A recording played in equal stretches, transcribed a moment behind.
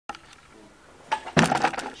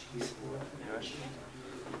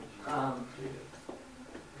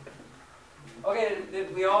Okay,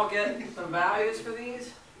 did we all get some values for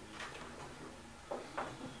these?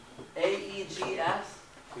 AEGS?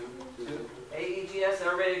 AEGS,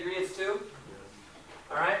 everybody agree it's 2?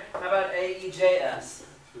 Alright, how about AEJS?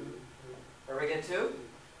 Everybody get 2?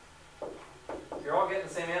 You're all getting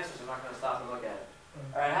the same answers, I'm not going to stop and look at it.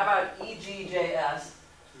 Alright, how about EGJS?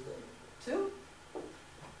 2?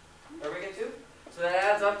 Everybody get 2? So that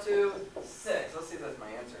adds up to 6. Let's see if that's my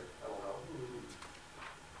answer. That'll help.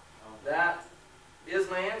 That is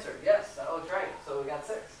my answer. Yes, that looks right. So we got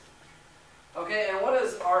 6. Okay, and what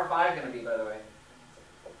is R5 going to be, by the way?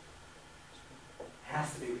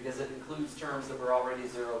 Has to be, because it includes terms that were already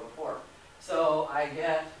 0 before. So I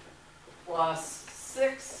get plus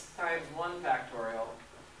 6 times 1 factorial.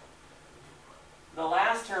 The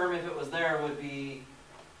last term, if it was there, would be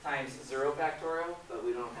times 0 factorial, but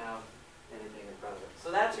we don't have anything in front of it. So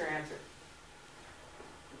that's your answer.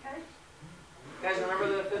 Okay? You guys remember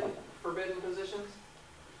the forbidden positions?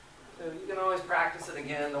 So you can always practice it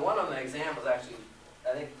again. The one on the exam was actually,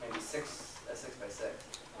 I think, maybe 6 by 6.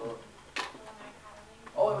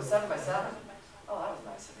 Oh, it was 7 by 7. Oh, that was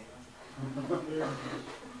nice of me.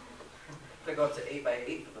 To go up to 8 by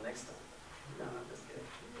 8 for the next time. No, I'm just kidding.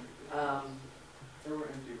 There were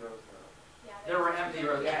empty rows though. There were empty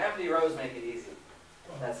rows. Yeah, empty rows make it easy.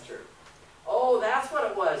 That's true. Oh, that's what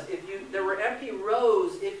it was. There were empty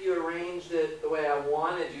rows if you arranged it the way I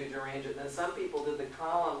wanted you to arrange it. And then some people did the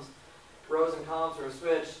columns, rows and columns were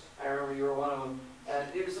switched. I remember you were one of them.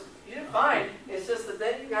 And you did fine. It's just that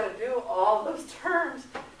then you got to do all those terms.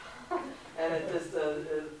 And it just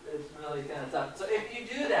it's really kind of tough. So if you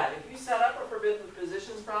do that, if you set up a forbidden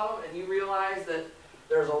positions problem and you realize that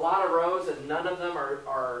there's a lot of rows and none of them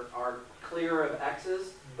are clear of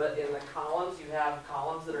x's, but in the columns you have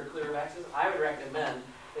columns that are clear of x's, I would recommend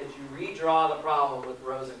that you redraw the problem with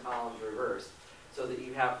rows and columns reversed so that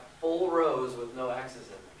you have full rows with no x's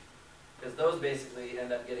in them. Because those basically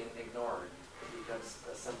end up getting ignored. It becomes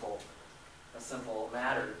a simple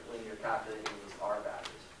matter when you're calculating these R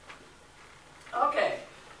values. Okay,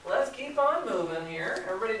 let's keep on moving here.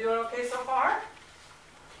 Everybody doing okay so far?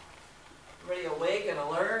 Everybody awake and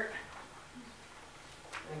alert?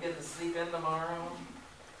 And get to sleep in tomorrow?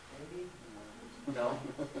 Maybe? No?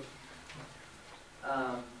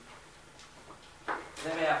 Does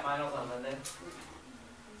anybody have finals on Monday?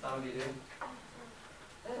 Some of you do?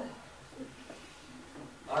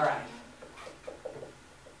 All right.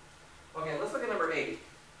 Okay, let's look at number 8.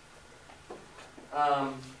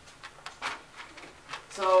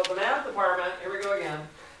 So the math department, here we go again.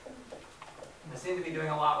 I seem to be doing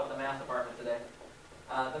a lot with the math department today.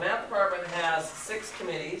 The math department has 6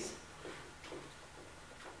 committees.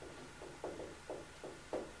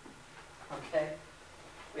 Okay.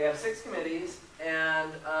 We have 6 committees,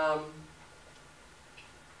 and I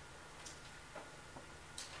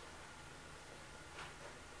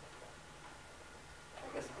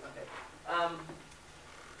guess, okay.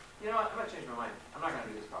 You know what? I'm going to change my mind. I'm not going to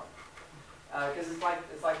do this problem. Because it's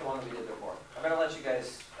like the one that we did before. I'm going to let you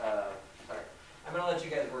guys, I'm going to let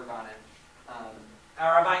you guys work on it. Or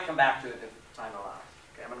I might come back to it if time allows.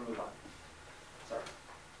 Okay, I'm going to move on. Sorry.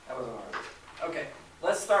 That wasn't what I was. Okay,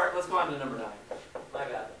 let's go on to number 9. My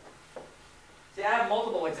bad. See, I have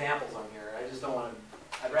multiple examples on here. I just don't want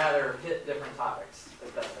to, I'd rather hit different topics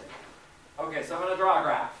as best I can. Okay, so I'm going to draw a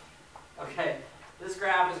graph. Okay, this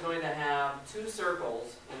graph is going to have 2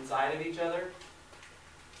 circles inside of each other.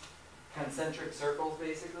 Concentric circles,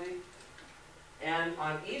 basically. And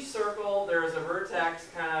on each circle, there's a vertex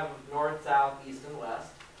kind of north, south, east, and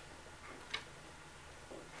west.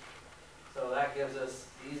 So that gives us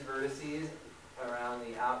these vertices around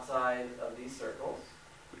the outside of these circles.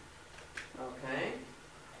 Okay.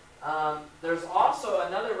 There's also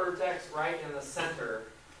another vertex right in the center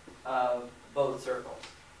of both circles.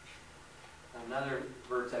 Another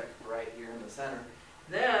vertex right here in the center.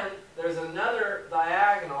 Then there's another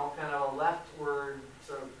diagonal, kind of a leftward,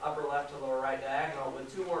 sort of upper left to lower right diagonal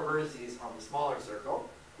with 2 more vertices on the smaller circle.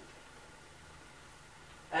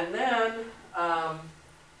 And then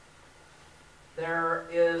there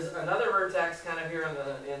is another vertex kind of here in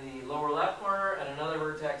the lower left corner and another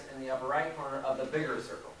vertex in the upper right corner of the bigger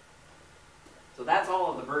circle. So that's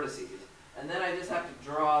all of the vertices. And then I just have to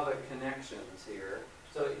draw the connections here.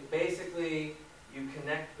 So basically you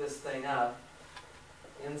connect this thing up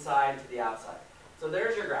inside to the outside. So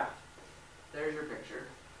there's your graph. There's your picture.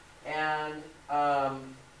 And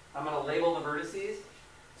I'm going to label the vertices.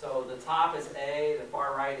 So the top is A, the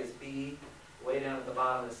far right is B, way down at the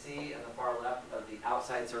bottom is C, and the far left of the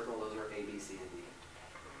outside circle, those are A, B, C, and D.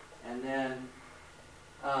 And then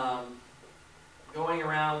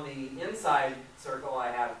circle,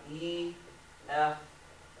 I have E, F,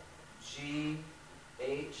 G,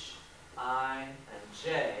 H, I, and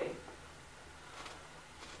J.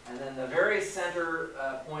 And then the very center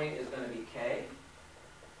point is going to be K.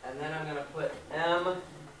 And then I'm going to put M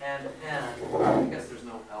and N. I guess there's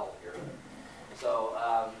no L here. So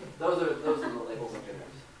those are the labels I'm going to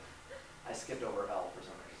use. I skipped over L for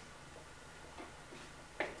some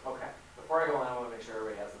reason. Okay. Before I go on, I want to make sure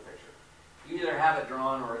everybody has the picture. You either have it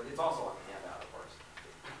drawn or it's also on the handout, of course.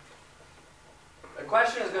 The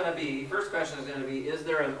question is going to be, first question is going to be, is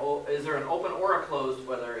there an open or a closed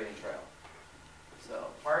Eulerian trail? So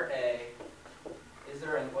part A, is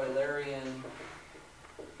there an Eulerian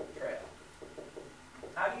trail?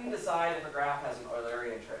 How do you decide if a graph has an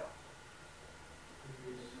Eulerian trail?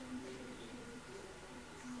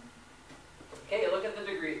 Okay, look at the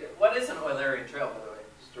degree. What is an Eulerian trail, by the way?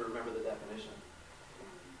 Just to remember the definition.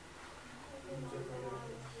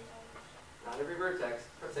 Not every vertex.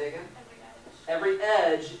 Say again? Every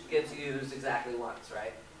edge gets used exactly once,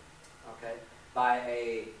 right? Okay, by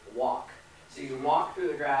a walk. So you walk through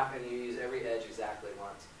the graph and you use every edge exactly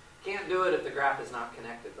once. Can't do it if the graph is not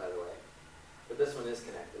connected, by the way. But this one is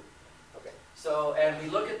connected. Okay, so, and we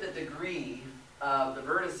look at the degree of the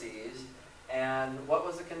vertices, and what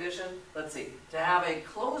was the condition? Let's see. To have a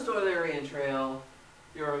closed Eulerian trail,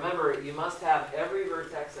 you remember, you must have every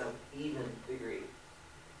vertex of even degree.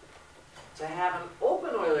 To have an open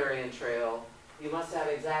Eulerian trail, you must have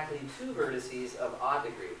exactly 2 vertices of odd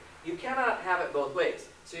degree. You cannot have it both ways.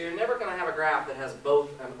 So you're never going to have a graph that has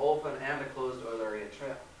both an open and a closed Eulerian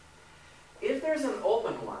trail. If there's an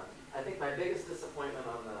open one, I think my biggest disappointment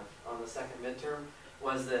on the second midterm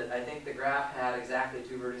was that I think the graph had exactly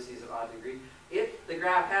 2 vertices of odd degree. If the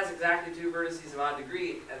graph has exactly 2 vertices of odd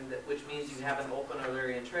degree, which means you have an open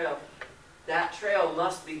Eulerian trail, that trail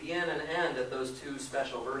must begin and end at those 2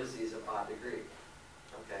 special vertices of odd degree.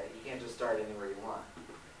 Okay, you can't just start anywhere you want.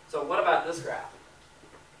 So what about this graph?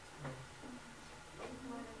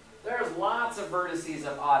 There's lots of vertices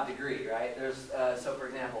of odd degree, right? There's, so for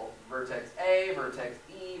example, vertex A, vertex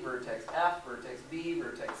E, vertex F, vertex B,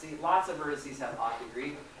 vertex C. Lots of vertices have odd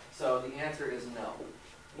degree, so the answer is no.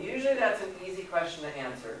 Usually that's an easy question to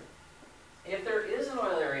answer. If there is an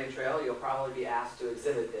Eulerian trail, you'll probably be asked to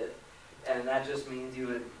exhibit it, and that just means you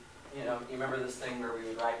would, you remember this thing where we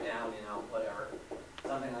would write down, whatever,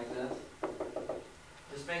 something like this.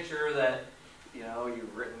 Just make sure that,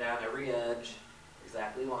 you've written down every edge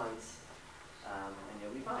exactly once, and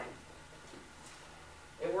you'll be fine.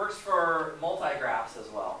 It works for multigraphs as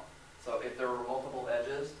well. So if there were multiple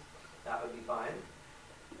edges, that would be fine.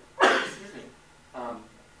 Excuse me.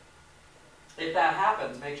 If that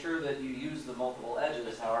happens, make sure that you use the multiple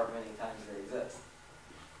edges however many times they exist.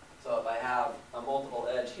 So if I have a multiple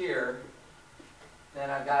edge here, then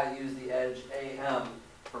I've got to use the edge AM.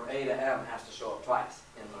 From A to M has to show up twice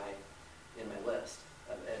in my list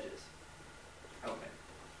of edges. Okay.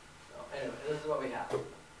 So anyway, this is what we have.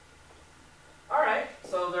 All right.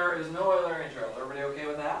 So there is no Eulerian trail. Is everybody okay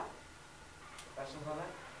with that? Questions on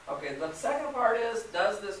that? Okay. The second part is,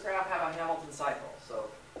 does this graph have a Hamilton cycle? So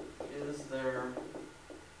is there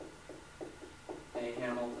a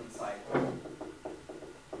Hamilton cycle?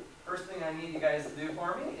 First thing I need you guys to do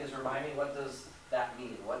for me is remind me, what does that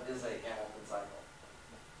mean? What is a Hamilton cycle?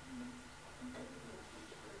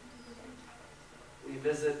 We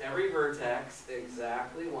visit every vertex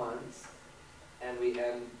exactly once, and we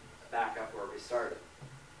end back up where we started.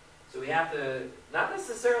 So we have to not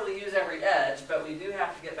necessarily use every edge, but we do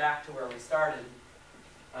have to get back to where we started.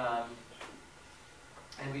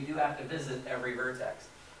 And we do have to visit every vertex.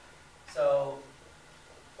 So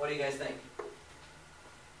what do you guys think?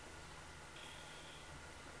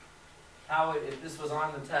 If this was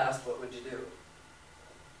on the test, what would you do?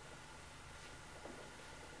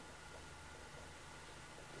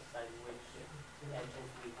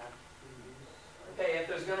 Okay, if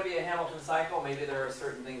there's going to be a Hamilton cycle, maybe there are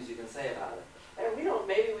certain things you can say about it. And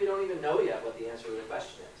maybe we don't even know yet what the answer to the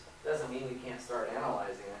question is. Doesn't mean we can't start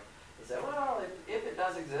analyzing it and say, well, if it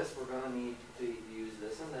does exist, we're going to need to use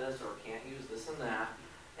this and this, or can't use this and that.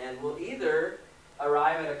 And we'll either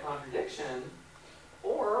arrive at a contradiction,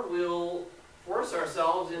 or we'll force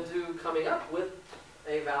ourselves into coming up with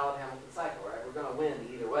a valid Hamilton cycle, right? We're going to win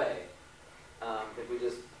either way if we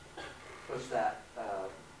just push that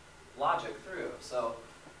logic through. So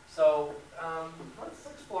let's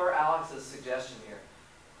explore Alex's suggestion here.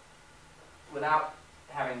 Without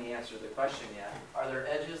having the answer to the question yet, are there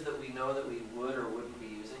edges that we know that we would or wouldn't be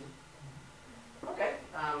using? Okay.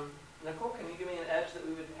 Nicole, can you give me an edge that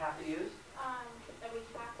we would have to use? That we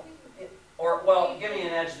have to? Or, well, give me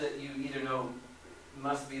an edge that you either know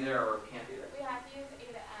must be there or can't be there. We have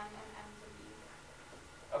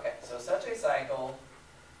so such a cycle,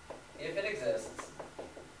 if it exists,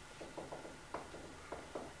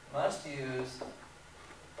 must use,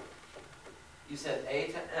 you said A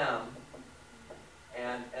to M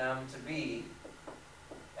and M to B.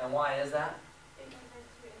 And why is that? Because there's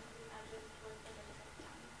two infinite edges with the vertex.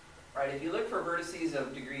 Right, if you look for vertices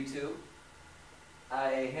of degree 2,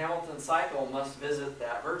 a Hamilton cycle must visit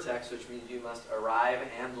that vertex, which means you must arrive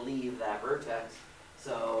and leave that vertex.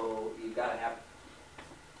 So you've got to have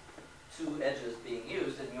two edges being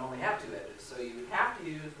used, and you only have two edges. So you would have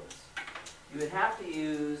to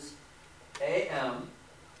use, AM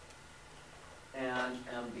and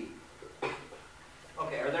MB.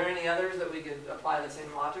 Okay, are there any others that we could apply the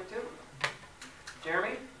same logic to?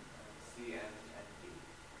 Jeremy? CN and D.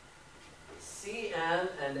 CN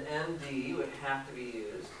and ND would have to be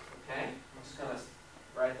used, okay? I'm just going to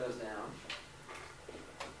write those down.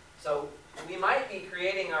 So we might be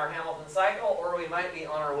creating our Hamilton cycle, or we might be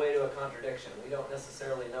on our way to a contradiction. We don't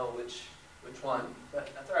necessarily know which one, but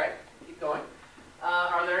that's all right. Keep going.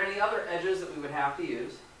 Are there any other edges that we would have to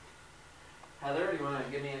use? Heather, do you want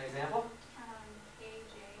to give me an example?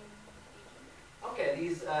 KJ and KG. Okay,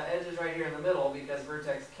 these edges right here in the middle, because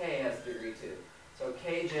vertex K has degree 2. So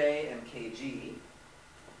KJ and KG.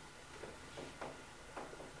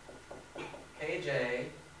 KJ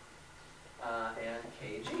and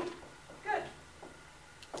KG. Good.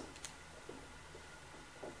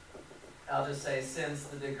 I'll just say since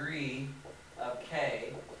the degree of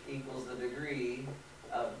K equals the degree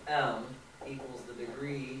of M equals the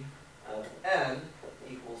degree of N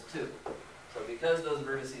equals 2. So because those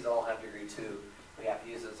vertices all have degree 2, we have to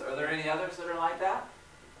use this. Are there any others that are like that?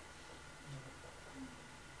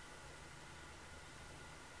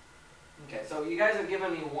 Okay, so you guys have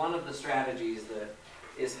given me one of the strategies that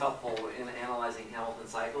is helpful in analyzing Hamilton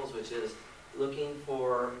cycles, which is looking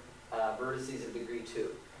for vertices of degree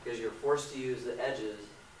 2, because you're forced to use the edges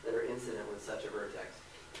that are incident with such a vertex.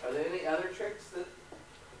 Are there any other tricks that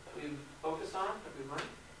we've focused on, that we've learned?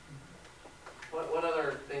 What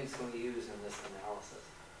other things can we use in this analysis?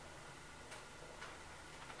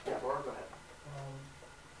 Yeah, Laura, go ahead.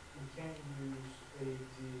 We can't use AD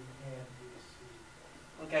and BC.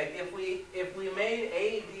 Okay, if we made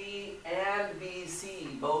AD and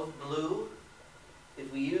BC both blue,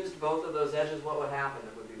 if we used both of those edges, what would happen?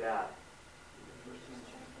 It would be bad.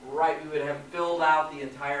 Right, we would have filled out the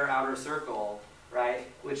entire outer circle, right?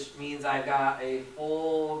 Which means I've got a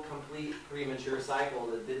full, complete premature cycle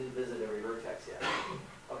that didn't visit every vertex yet.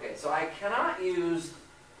 Okay, so I cannot use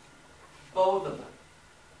both of them,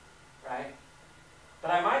 right?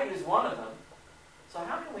 But I might use one of them. So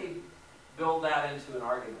how can we build that into an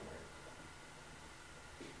argument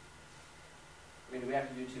here? I mean, do we have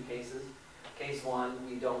to do two cases? Case 1,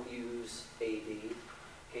 we don't use AD.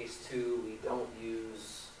 Case 2, we don't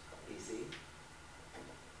use BC.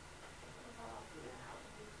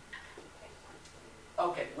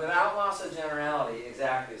 Okay, without loss of generality,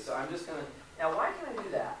 exactly. So I'm just going to, now why can I do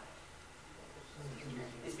that?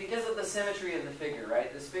 It's because of the symmetry of the figure,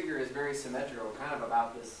 right? This figure is very symmetrical, kind of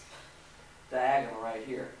about this diagonal right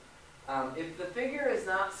here. If the figure is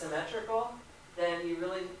not symmetrical, then you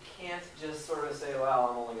really can't just sort of say, well,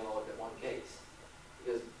 I'm only going to look at one case,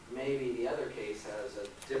 because maybe the other case has a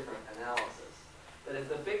different analysis. But if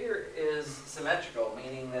the figure is symmetrical,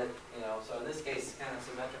 meaning that, so in this case it's kind of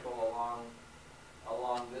symmetrical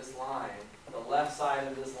along this line, the left side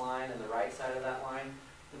of this line and the right side of that line,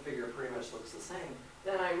 the figure pretty much looks the same,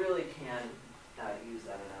 then I really can use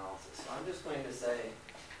that analysis. So I'm just going to say,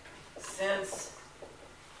 since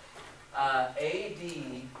AD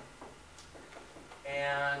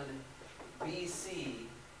and BC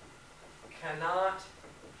cannot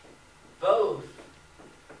both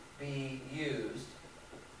be used,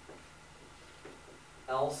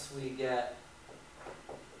 else we get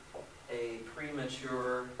a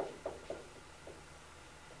premature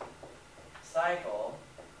cycle.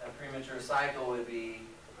 A premature cycle would be,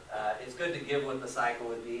 it's good to give what the cycle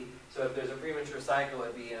would be. So if there's a premature cycle, it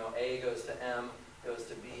would be, A goes to M, goes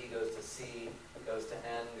to B, goes to C, goes to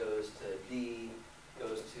N, goes to D,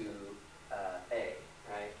 goes to A,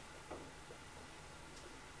 right?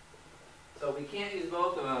 So we can't use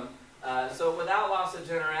both of them. So without loss of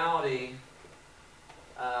generality,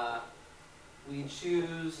 we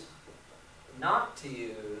choose not to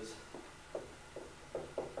use.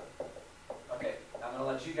 Okay, I'm going to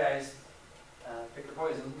let you guys pick your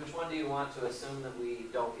poison. Which one do you want to assume that we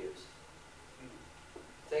don't use?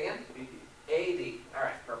 Say again? AD. All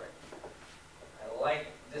right, perfect. I like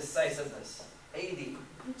decisiveness. AD.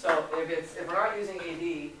 So if we're not using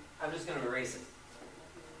AD, I'm just going to erase it.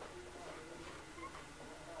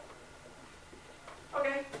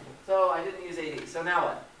 Okay. So now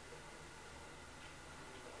what?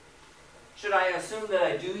 Should I assume that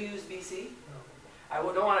I do use BC? No. I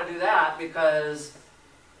don't want to do that because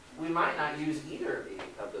we might not use either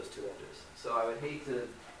of those two edges. So I would hate to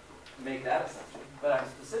make that assumption. But I'm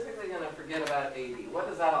specifically going to forget about AD. What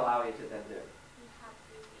does that allow you to then do? You have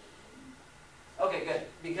to be. Okay, good.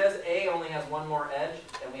 Because A only has one more edge,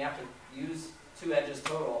 and we have to use two edges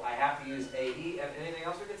total, I have to use AE. And anything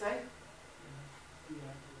else we could say?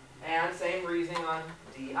 And same reasoning on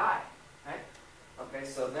DI. Right? Okay,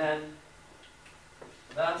 so then,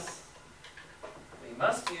 thus, we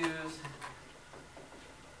must use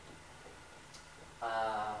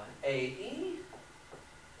AE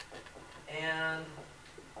and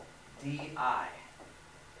DI.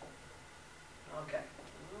 Okay.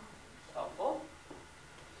 Helpful.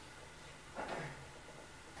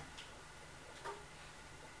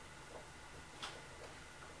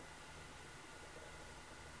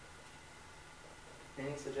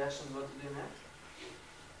 Any suggestions what to do next?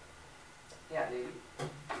 Yeah, David?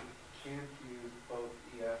 Can't use both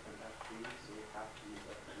EF and FB, so we have to use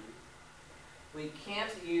FB. We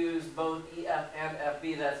can't use both EF and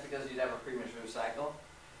FB, that's because you'd have a premature cycle.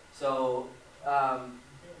 So,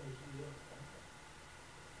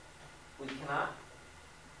 we cannot?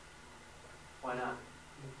 Why not?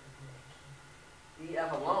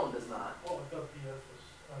 EF alone does not. Oh, I thought BF was,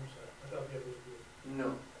 I'm sorry, I thought BF was good.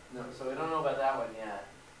 No, no, so we don't know about that one yet.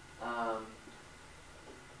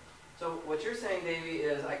 So what you're saying, Davey,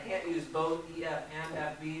 is I can't use both EF and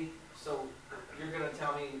FB, so you're gonna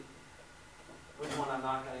tell me which one I'm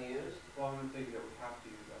not gonna use? Well, I'm thinking that we have to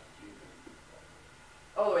use FG then.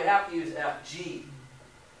 Oh, we have to use FG.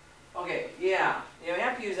 Okay, yeah, we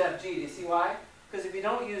have to use FG. Do you see why? Because if you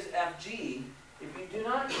don't use FG, if you do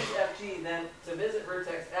not use FG, then to visit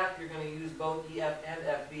vertex F, you're going to use both EF and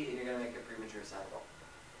FB, and you're going to make a premature cycle.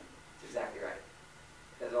 That's exactly right.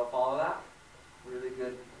 You guys all follow that? Really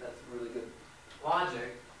good. That's really good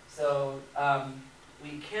logic. So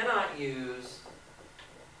we cannot use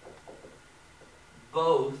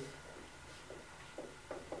both.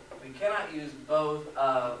 We cannot use both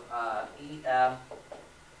of EF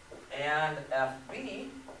and FB,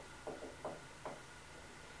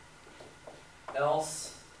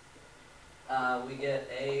 else we get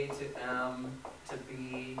A to M to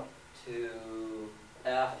B to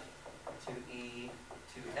F to E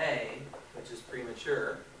to A, which is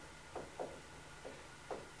premature.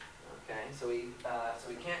 Okay, so we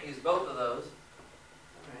can't use both of those.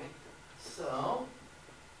 All right, so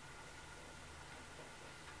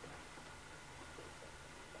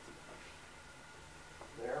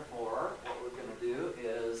therefore, what we're going to do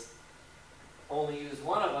is only use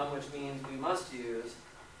one of them, which means we must use,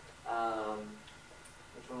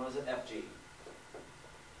 which one was it? FG.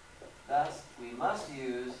 Thus, we must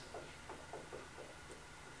use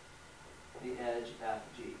the edge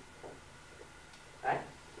FG. Okay?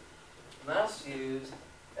 Must use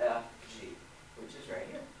FG, which is right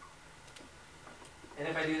here. And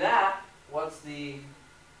if I do that, what's the,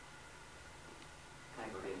 I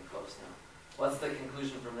think we're getting close now. What's the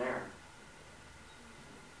conclusion from there?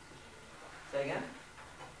 Say again?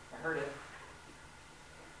 I heard it.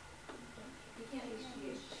 You can't use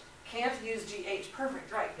GH. Can't use GH.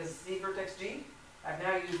 Perfect, right. Because see vertex G? I've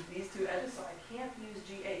now used these two edges, so I can't use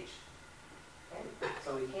GH. Okay?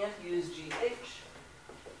 So we can't use GH.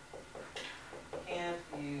 Can't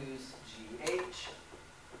use GH.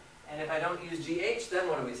 And if I don't use GH, then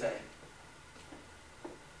what do we say?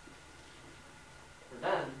 We're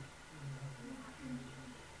done.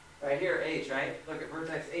 Right here, H, right? Look at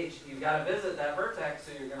vertex H. You've got to visit that vertex,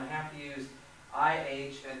 so you're going to have to use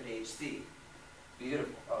IH and HC.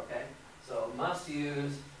 Beautiful, okay? So must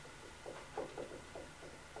use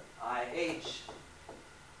IH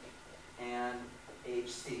and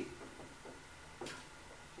HC,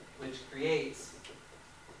 which creates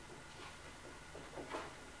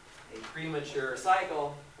a premature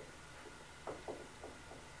cycle.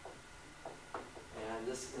 And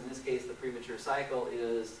this, in this case, the premature cycle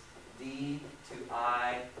is D to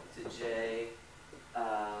I to J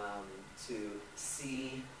to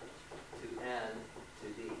C to N to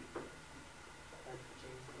D.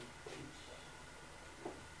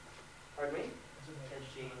 Pardon me?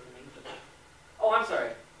 Oh, I'm sorry.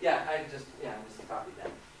 Yeah, I just copied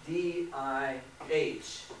that. D I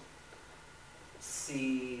H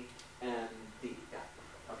C N D. Yeah.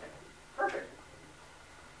 Okay. Perfect.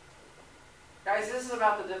 Guys, this is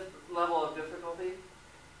about the level of difficulty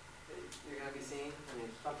you're going to be seeing. I mean,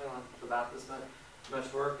 something about this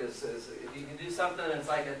much work is if you can do something that's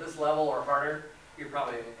like at this level or harder, you're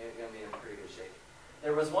probably going to be in pretty good shape.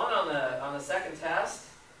 There was one on the second test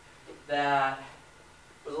that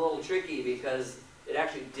was a little tricky because it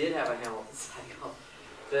actually did have a Hamilton cycle.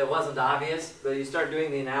 So it wasn't obvious, but you start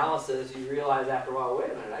doing the analysis, you realize after a while,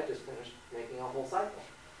 wait a minute, I just finished making a whole cycle.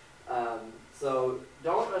 So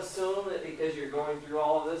don't assume that because you're going through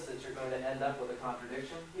all of this that you're going to end up with a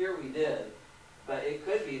contradiction. Here we did, but it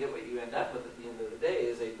could be that what you end up with at the end of the day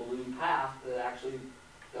is a blue path that actually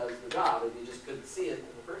does the job, and you just couldn't see it in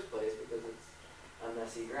the first place because it's a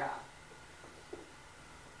messy graph.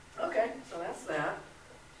 Okay, so that's that.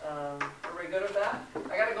 Everybody good with that?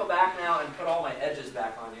 I got to go back now and put all my edges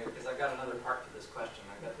back on here because I've got another part to this question.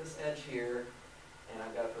 I've got this edge here, and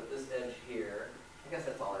I've got to put this edge here. I guess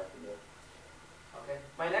that's all I have to do. Okay.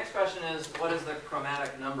 My next question is, what is the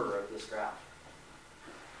chromatic number of this graph?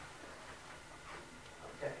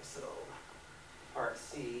 Okay, so part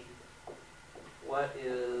C, what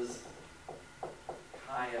is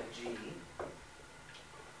chi of G,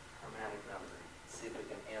 chromatic number? Let's see if we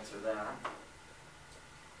can answer that.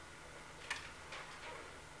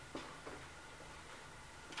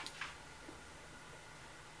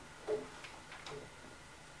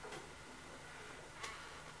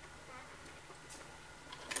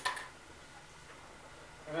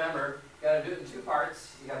 Remember, you got to do it in two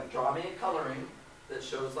parts. You got to draw me a coloring that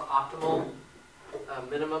shows the optimal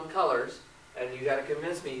minimum colors, and you got to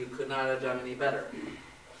convince me you could not have done any better.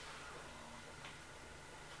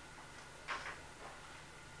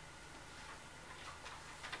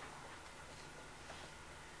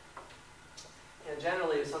 And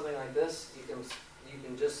generally, with something like this, you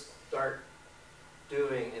can just start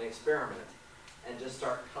doing an experiment and just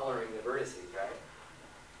start coloring the vertices, right?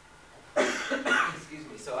 Excuse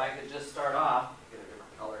me. So I could just start off, get a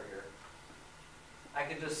different color here. I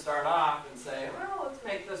could just start off and say, well, let's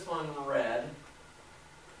make this one red.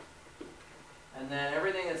 And then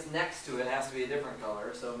everything that's next to it has to be a different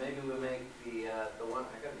color. So maybe we'll make the one,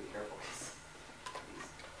 I gotta be careful because these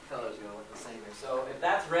colors are gonna look the same here. So if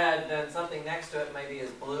that's red, then something next to it maybe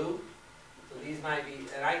is blue. So these might be,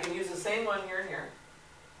 and I can use the same one here and here,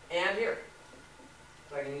 and here.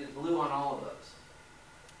 So I can use blue on all of those.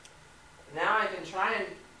 Now I can try and,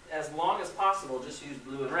 as long as possible, just use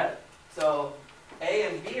blue and red. So A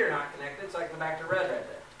and B are not connected, so I can go back to red right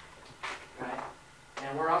there. Right?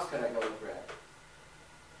 And where else could I go with red?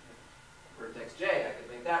 Vertex J, I could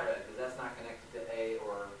make that red, because that's not connected to A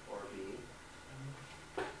or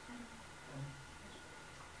B.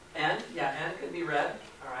 N, yeah, N could be red.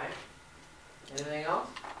 All right. Anything else?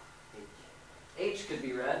 H could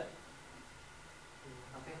be red.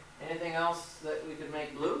 Okay. Anything else that we could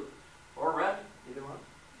make blue? Or red, either one.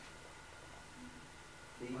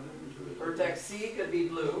 The vertex C could be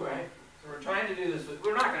blue, right? So we're trying to do this with,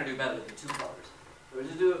 we're not going to do better than two colors. We'll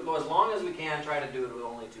just do it, go as long as we can, try to do it with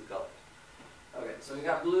only two colors. Okay, so we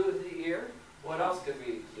got blue here. What else could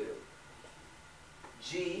we do?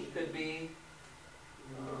 G could be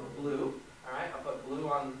blue. All right, I'll put blue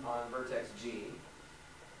on vertex G.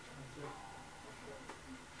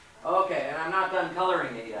 Okay, and I'm not done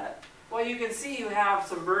coloring it yet. Well, you can see you have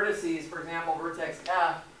some vertices. For example, vertex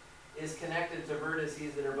F is connected to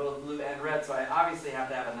vertices that are both blue and red, so I obviously have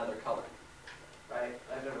to have another color, right?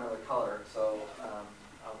 I have to have another color, so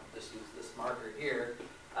I'll just use this marker here.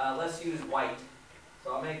 Let's use white.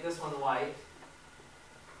 So I'll make this one white.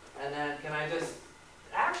 And then can I just,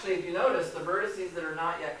 actually, if you notice, the vertices that are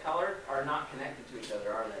not yet colored are not connected to each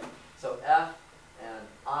other, are they? So F and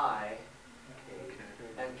I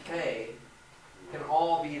and K can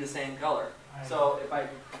all be the same color. So if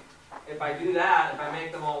I do that, if I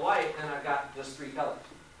make them all white, then I've got just three colors.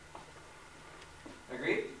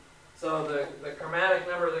 Agreed? So the chromatic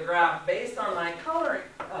number of the graph, based on my coloring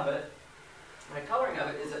of it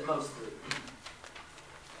is at most 3.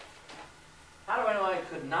 How do I know I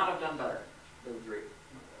could not have done better than 3?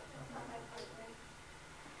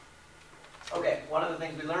 Okay, one of the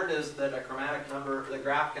things we learned is that a chromatic number, the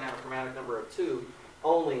graph can have a chromatic number of 2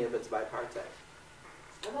 only if it's bipartite.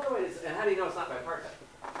 Another way is, and how do you know it's not bipartite?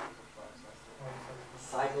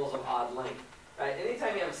 Cycles of odd length. Right?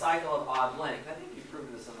 Anytime you have a cycle of odd length, I think you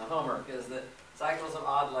proved this in the homework, is that cycles of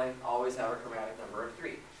odd length always have a chromatic number of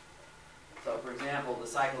 3. So for example, the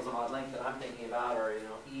cycles of odd length that I'm thinking about are,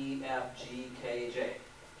 E, F, G, K, J.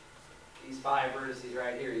 These 5 vertices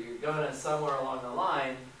right here, you're going to somewhere along the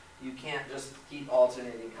line, you can't just keep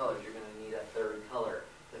alternating colors. You're going to need a third color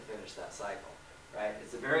to finish that cycle. Right?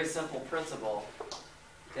 It's a very simple principle.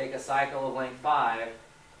 Take a cycle of length 5,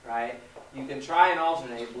 right? You can try and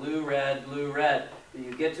alternate blue, red, but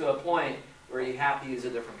you get to a point where you have to use a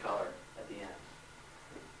different color at the end.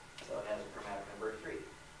 So it has a chromatic number of 3.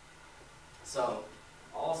 So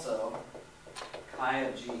also, chi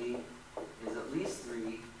of G is at least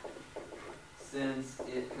 3, since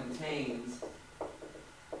it contains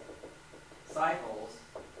cycles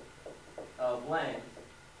of length,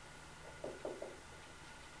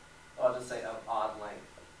 I'll just say of odd length.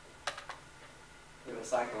 If you have a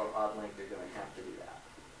cycle of odd length, you're going to have to do that.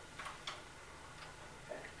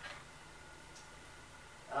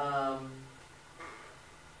 Okay.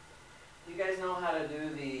 You guys know how to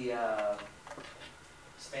do the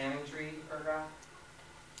spanning tree paragraph?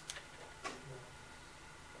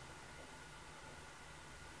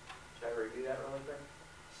 Should I review that really quick?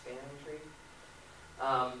 Spanning tree.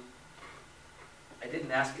 I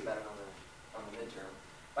didn't ask you about it on the midterm.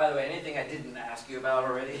 By the way, anything I didn't ask you about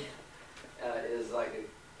already is like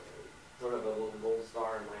a sort of a little gold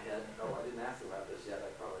star in my head. Oh, I didn't ask you about this yet. I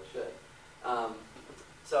probably should.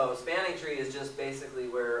 So spanning tree is just basically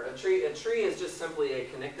where a tree is just simply a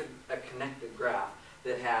connected graph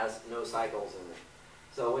that has no cycles in it.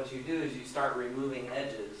 So what you do is you start removing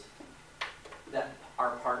edges that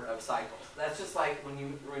are part of cycles. That's just like when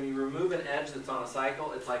you remove an edge that's on a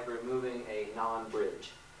cycle, it's like removing a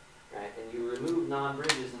non-bridge, right? And you remove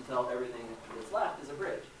non-bridges until everything that's left is a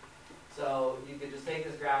bridge. So you could just take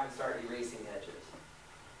this graph and start erasing edges.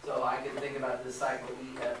 So I could think about this cycle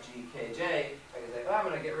E, F, G, K, J. I could say, well, I'm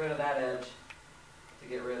going to get rid of that edge to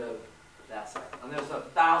get rid of that cycle. And there's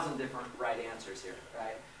 1,000 different right answers here,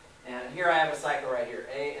 right? And here I have a cycle right here,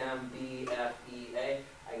 A, M, B, F, E, A.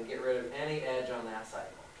 I can get rid of any edge on that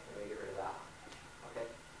cycle. Maybe get rid of that one, okay?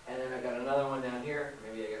 And then I've got another one down here.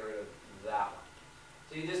 Maybe I get rid of that one.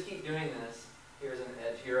 So you just keep doing this. Here's an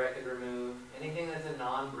edge here I could remove. Anything that's a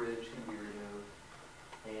non-bridge can be removed.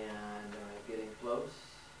 And am I getting close?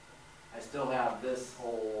 I still have this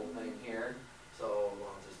whole thing here, so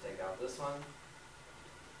I'll just take out this one,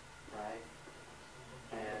 right?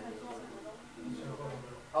 And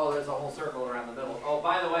oh, there's a whole circle around the middle. Oh,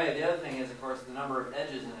 by the way, the other thing is, of course, the number of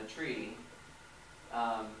edges in a tree.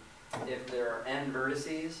 If there are n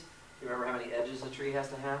vertices, you remember how many edges a tree has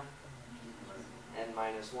to have? N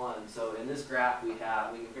minus 1. So in this graph, we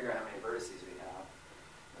can figure out how many vertices we have.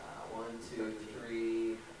 1, 2,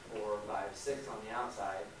 3, 4, 5, 6 on the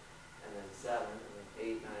outside. And then 7, and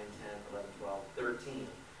then 8, 9, 10, 11, 12, 13.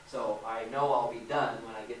 So I know I'll be done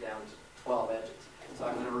when I get down to 12 edges. So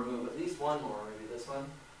I'm going to remove at least one more, maybe this one.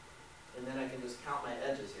 And then I can just count my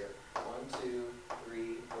edges here. 1, 2,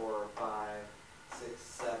 3, 4, 5, 6,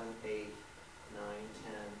 7, 8, 9,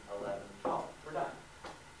 10, 11, 12. We're done.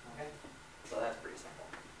 Okay? So that's pretty simple.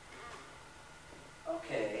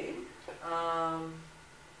 Okay.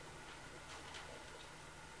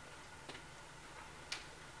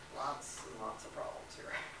 Lots and lots of problems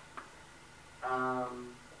here. Let's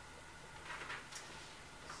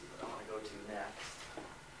see what I want to go to next.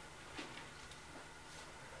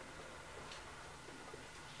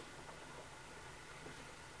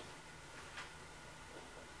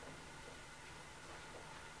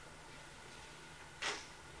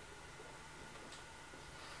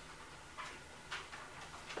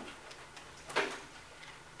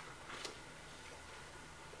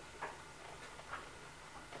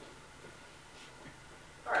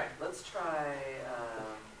 Let's try,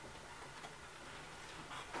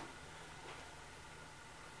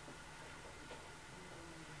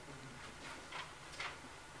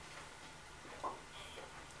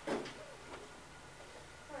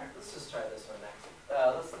 let's just try this one next.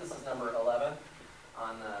 This is number 11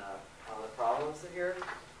 on the problems here.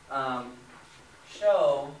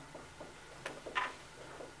 Show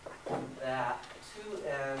that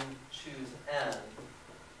 2n choose n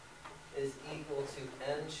is equal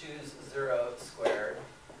to n choose 0 squared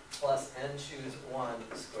plus n choose 1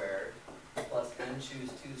 squared plus n choose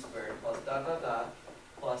 2 squared plus dot dot dot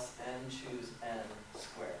plus n choose n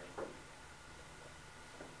squared.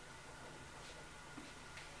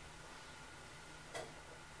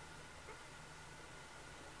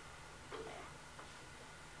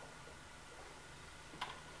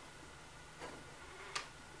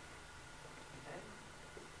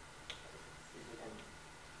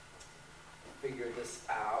 Figure this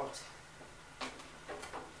out.